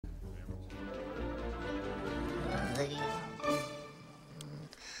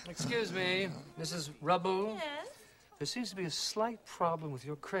Excuse me, Mrs. Rabu. Yes? There seems to be a slight problem with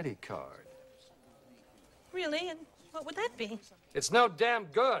your credit card. Really? And what would that be? It's no damn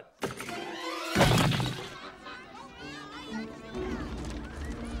good. I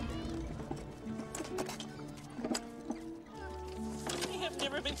have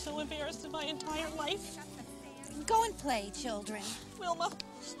never been so embarrassed in my entire life. Go and play, children. Wilma,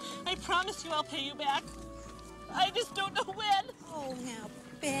 I promise you I'll pay you back. I just don't know when. Oh, now,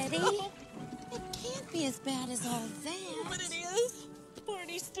 Betty. Oh. It can't be as bad as all that. But it is.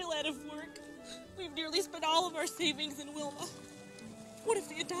 Barney's still out of work. We've nearly spent all of our savings in Wilma. What if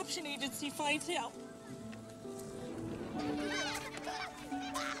the adoption agency finds out?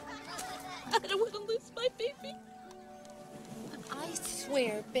 I don't want to lose my baby. I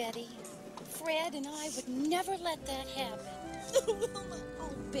swear, Betty, Fred and I would never let that happen. Wilma.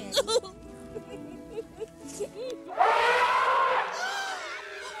 Oh, Betty.